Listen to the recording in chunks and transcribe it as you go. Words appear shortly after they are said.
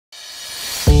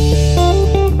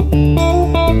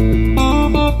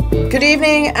Good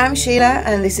evening, I'm Sheila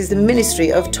and this is the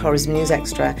Ministry of Tourism News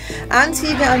Extra.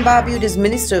 Antigua and Barbuda's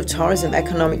Minister of Tourism,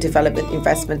 Economic Development,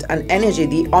 Investment and Energy,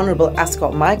 the Honourable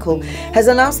Ascot Michael, has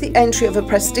announced the entry of a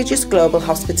prestigious global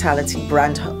hospitality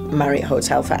brand, Marriott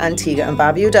Hotel, for Antigua and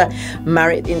Barbuda.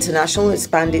 Marriott International will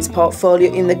expand its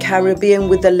portfolio in the Caribbean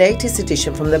with the latest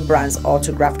edition from the brand's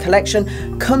Autograph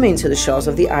collection coming to the shores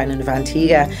of the island of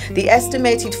Antigua. The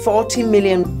estimated 40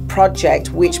 million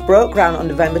project, which broke ground on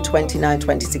November 29,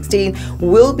 2016,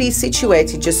 will be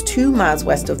situated just 2 miles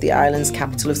west of the island's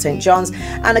capital of St. John's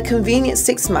and a convenient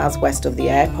 6 miles west of the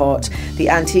airport. The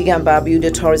Antigua and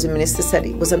Barbuda Tourism Minister said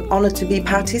it was an honour to be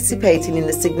participating in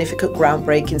the significant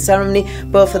groundbreaking ceremony,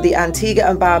 both for the Antigua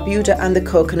and Barbuda and the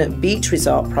Coconut Beach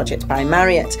Resort project by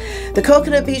Marriott. The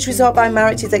Coconut Beach Resort by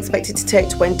Marriott is expected to take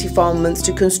 24 months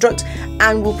to construct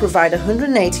and will provide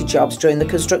 180 jobs during the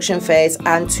construction phase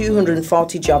and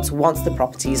 240 jobs once the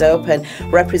property is open,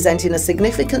 representing a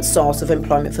significant source of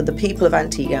employment for the people of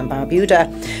Antigua and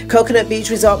Barbuda. Coconut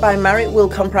Beach Resort by Marriott will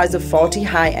comprise of 40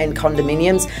 high-end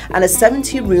condominiums and a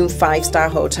 70-room 5-star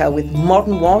hotel with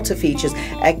modern water features,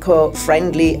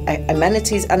 eco-friendly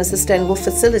amenities and a sustainable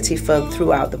facility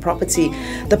throughout the property.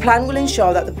 The plan will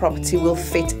ensure that the property will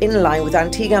fit in line with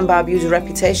Antigua and Barbuda's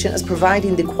reputation as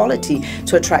providing the quality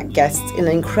to attract guests in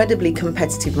an incredibly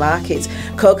competitive market.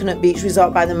 Coconut Beach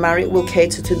Resort by the Marriott will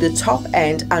cater to the top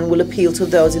end and will appeal to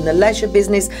those in the leisure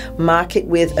business market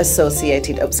with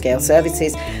associated upscale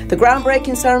services. The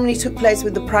groundbreaking ceremony took place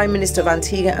with the Prime Minister of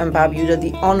Antigua and Barbuda,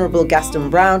 the Honourable Gaston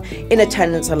Brown, in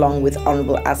attendance, along with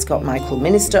Honourable Ascot Michael,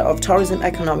 Minister of Tourism,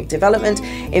 Economic Development,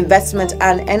 Investment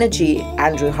and Energy,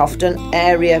 Andrew Houghton,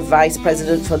 Area Vice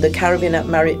President for the Caribbean at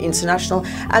Marriott International,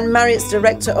 and Marriott's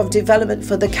Director of Development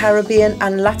for the Caribbean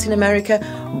and Latin America,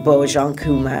 Bojan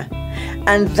Kumar.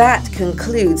 And that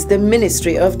concludes the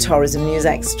Ministry of Tourism News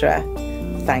Extra.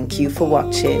 Thank you for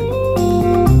watching.